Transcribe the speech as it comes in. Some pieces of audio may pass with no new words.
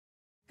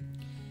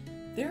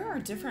There are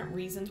different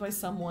reasons why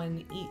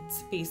someone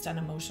eats based on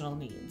emotional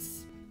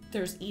needs.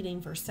 There's eating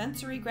for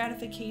sensory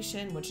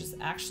gratification, which is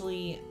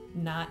actually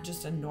not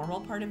just a normal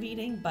part of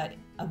eating, but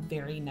a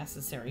very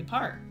necessary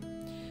part.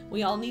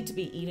 We all need to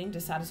be eating to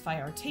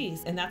satisfy our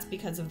taste, and that's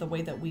because of the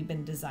way that we've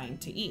been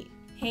designed to eat.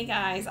 Hey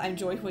guys, I'm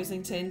Joy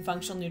Hoisington,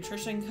 functional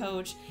nutrition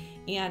coach,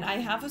 and I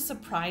have a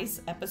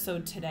surprise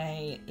episode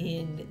today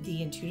in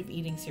the intuitive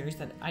eating series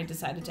that I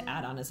decided to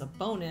add on as a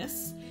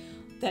bonus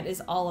that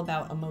is all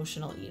about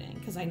emotional eating,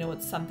 because I know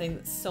it's something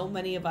that so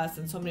many of us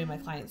and so many of my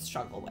clients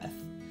struggle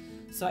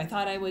with. So I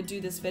thought I would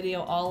do this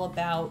video all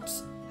about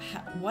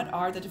what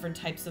are the different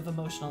types of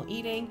emotional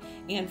eating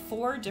and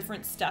 4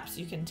 different steps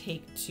you can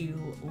take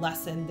to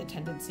lessen the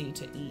tendency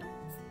to eat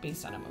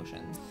based on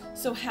emotions.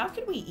 So how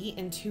can we eat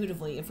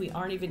intuitively if we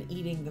aren't even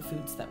eating the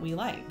foods that we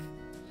like?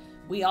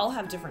 We all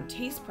have different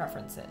taste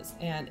preferences,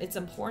 and it's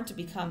important to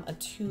become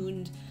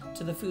attuned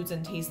to the foods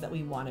and tastes that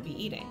we want to be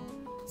eating.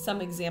 Some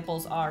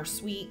examples are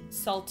sweet,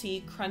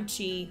 salty,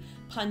 crunchy,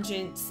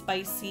 pungent,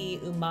 spicy,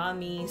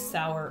 umami,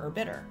 sour, or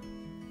bitter.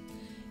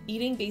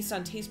 Eating based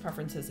on taste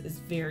preferences is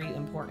very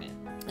important.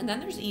 And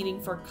then there's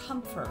eating for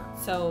comfort.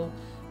 So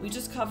we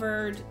just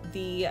covered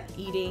the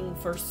eating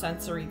for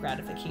sensory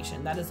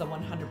gratification. That is a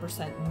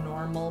 100%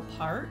 normal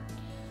part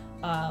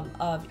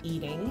of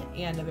eating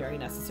and a very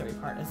necessary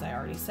part, as I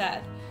already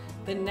said.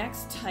 The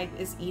next type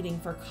is eating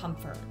for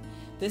comfort.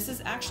 This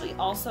is actually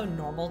also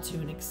normal to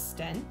an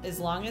extent, as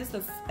long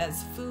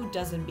as food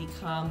doesn't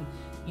become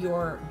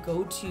your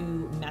go-to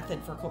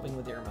method for coping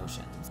with your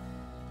emotions.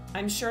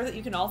 I'm sure that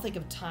you can all think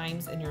of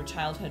times in your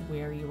childhood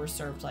where you were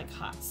served like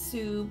hot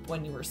soup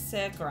when you were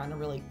sick or on a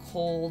really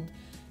cold,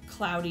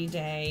 cloudy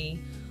day,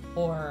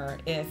 or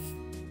if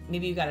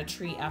maybe you got a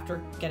treat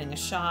after getting a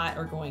shot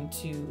or going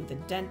to the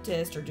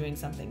dentist or doing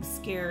something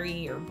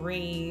scary or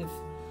brave.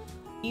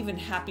 Even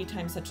happy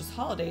times such as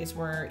holidays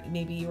where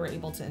maybe you were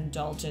able to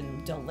indulge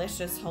in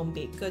delicious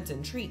home-baked goods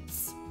and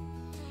treats.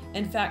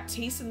 In fact,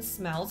 tastes and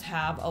smells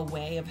have a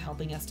way of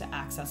helping us to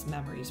access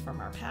memories from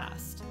our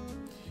past.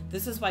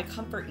 This is why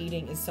comfort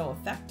eating is so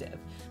effective,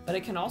 but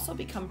it can also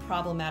become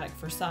problematic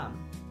for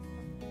some.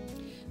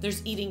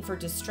 There's eating for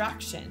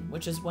distraction,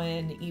 which is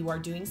when you are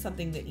doing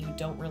something that you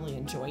don't really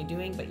enjoy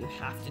doing, but you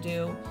have to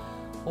do,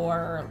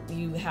 or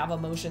you have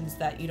emotions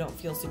that you don't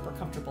feel super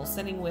comfortable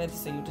sitting with,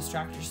 so you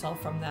distract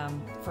yourself from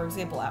them. For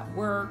example, at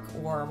work,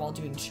 or while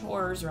doing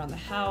chores around the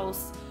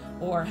house,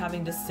 or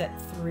having to sit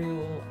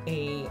through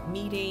a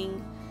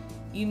meeting.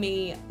 You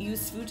may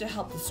use food to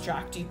help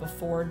distract you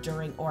before,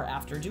 during, or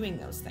after doing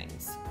those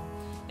things.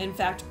 In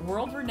fact,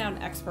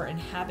 world-renowned expert in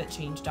habit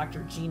change,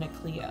 Dr. Gina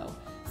Cleo,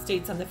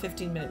 states on the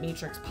 15-Minute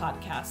Matrix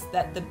podcast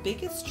that the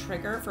biggest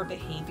trigger for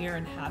behavior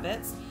and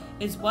habits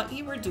is what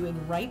you were doing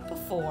right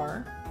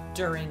before,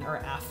 during, or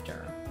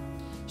after.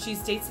 She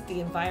states that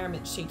the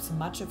environment shapes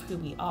much of who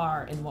we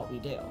are and what we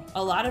do.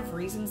 A lot of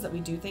reasons that we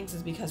do things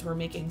is because we're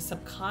making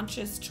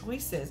subconscious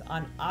choices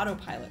on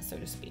autopilot, so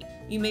to speak.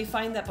 You may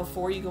find that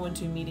before you go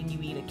into a meeting, you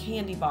eat a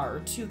candy bar or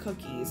 2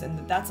 cookies,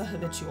 and that's a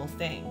habitual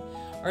thing.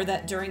 Or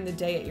that during the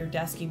day at your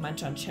desk, you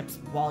munch on chips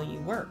while you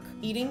work.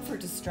 Eating for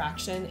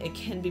distraction, it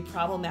can be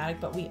problematic,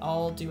 but we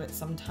all do it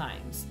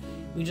sometimes.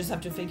 We just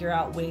have to figure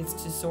out ways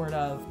to sort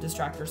of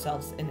distract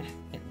ourselves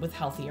with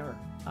healthier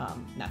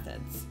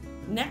methods.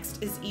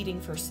 Next is eating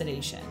for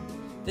sedation.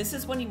 This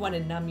is when you want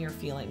to numb your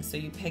feelings, so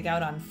you pig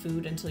out on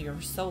food until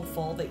you're so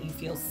full that you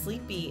feel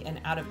sleepy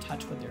and out of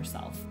touch with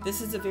yourself.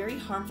 This is a very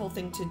harmful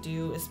thing to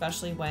do,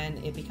 especially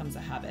when it becomes a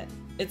habit.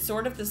 It's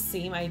sort of the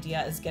same idea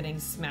as getting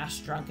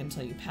smashed drunk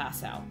until you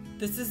pass out.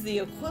 This is the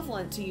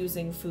equivalent to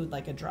using food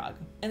like a drug.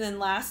 And then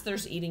last,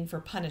 there's eating for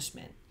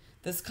punishment.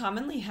 This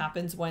commonly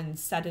happens when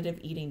sedative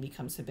eating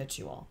becomes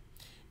habitual,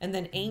 and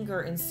then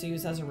anger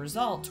ensues as a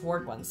result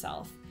toward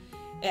oneself.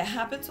 It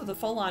happens with a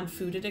full-on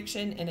food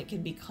addiction, and it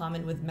can be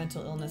common with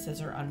mental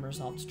illnesses or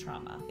unresolved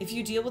trauma. If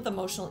you deal with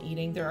emotional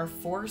eating, there are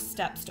 4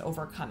 steps to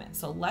overcome it.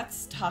 So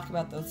let's talk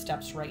about those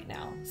steps right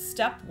now.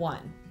 Step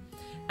 1,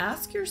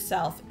 ask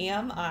yourself,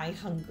 am I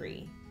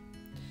hungry?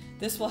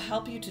 This will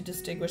help you to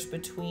distinguish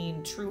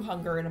between true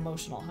hunger and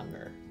emotional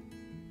hunger.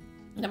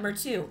 Number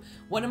 2,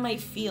 what am I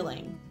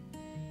feeling?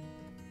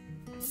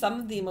 Some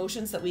of the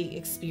emotions that we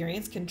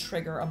experience can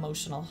trigger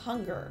emotional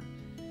hunger.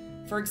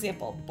 For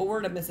example,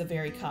 boredom is a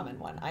very common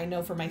one. I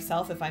know for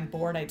myself, if I'm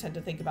bored, I tend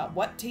to think about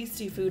what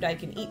tasty food I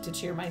can eat to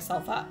cheer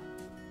myself up.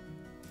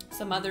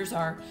 Some others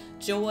are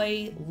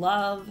joy,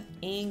 love,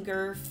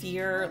 anger,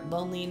 fear,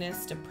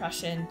 loneliness,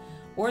 depression,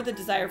 or the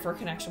desire for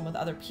connection with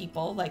other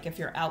people. Like if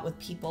you're out with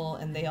people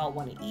and they all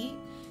want to eat,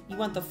 you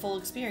want the full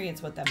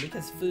experience with them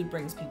because food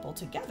brings people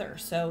together.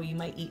 So you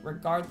might eat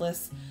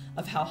regardless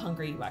of how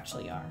hungry you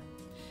actually are.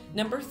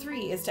 Number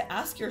 3 is to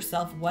ask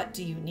yourself, what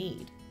do you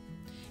need?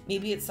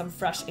 Maybe it's some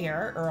fresh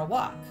air or a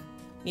walk.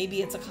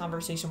 Maybe it's a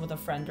conversation with a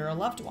friend or a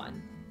loved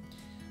one,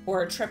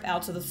 or a trip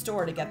out to the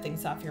store to get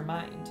things off your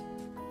mind.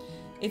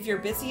 If you're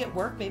busy at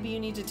work, maybe you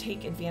need to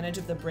take advantage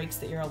of the breaks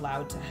that you're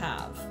allowed to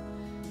have.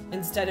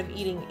 Instead of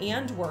eating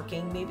and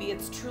working, maybe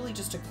it's truly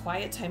just a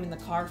quiet time in the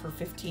car for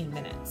 15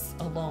 minutes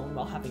alone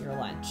while having your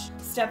lunch.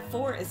 Step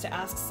 4 is to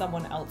ask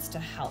someone else to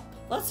help.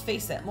 Let's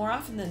face it, more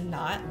often than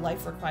not,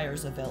 life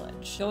requires a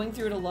village. Going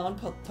through it alone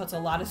puts a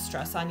lot of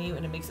stress on you,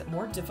 and it makes it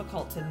more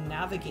difficult to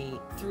navigate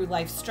through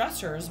life's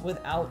stressors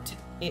without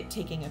it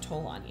taking a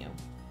toll on you.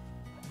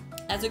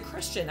 As a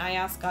Christian, I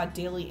ask God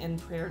daily in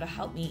prayer to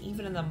help me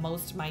even in the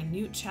most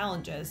minute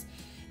challenges,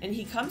 and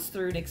He comes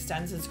through and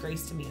extends His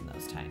grace to me in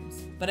those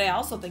times. But I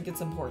also think it's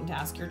important to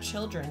ask your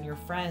children, your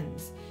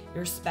friends,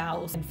 your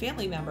spouse, and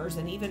family members,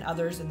 and even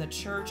others in the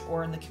church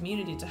or in the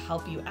community to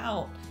help you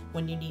out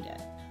when you need it.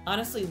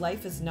 Honestly,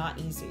 life is not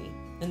easy,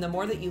 and the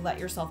more that you let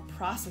yourself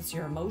process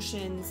your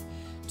emotions,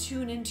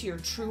 tune into your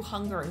true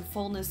hunger and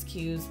fullness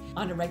cues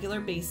on a regular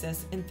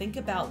basis, and think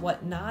about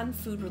what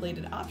non-food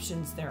related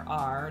options there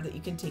are that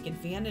you can take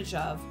advantage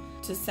of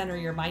to center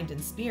your mind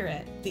and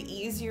spirit, the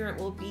easier it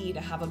will be to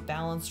have a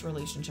balanced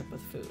relationship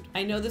with food.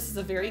 I know this is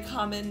a very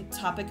common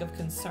topic of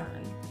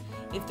concern.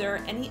 If there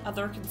are any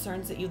other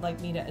concerns that you'd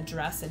like me to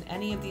address in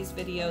any of these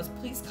videos,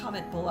 please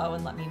comment below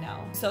and let me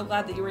know. So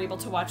glad that you were able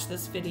to watch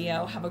this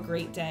video. Have a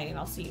great day, and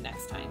I'll see you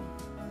next time.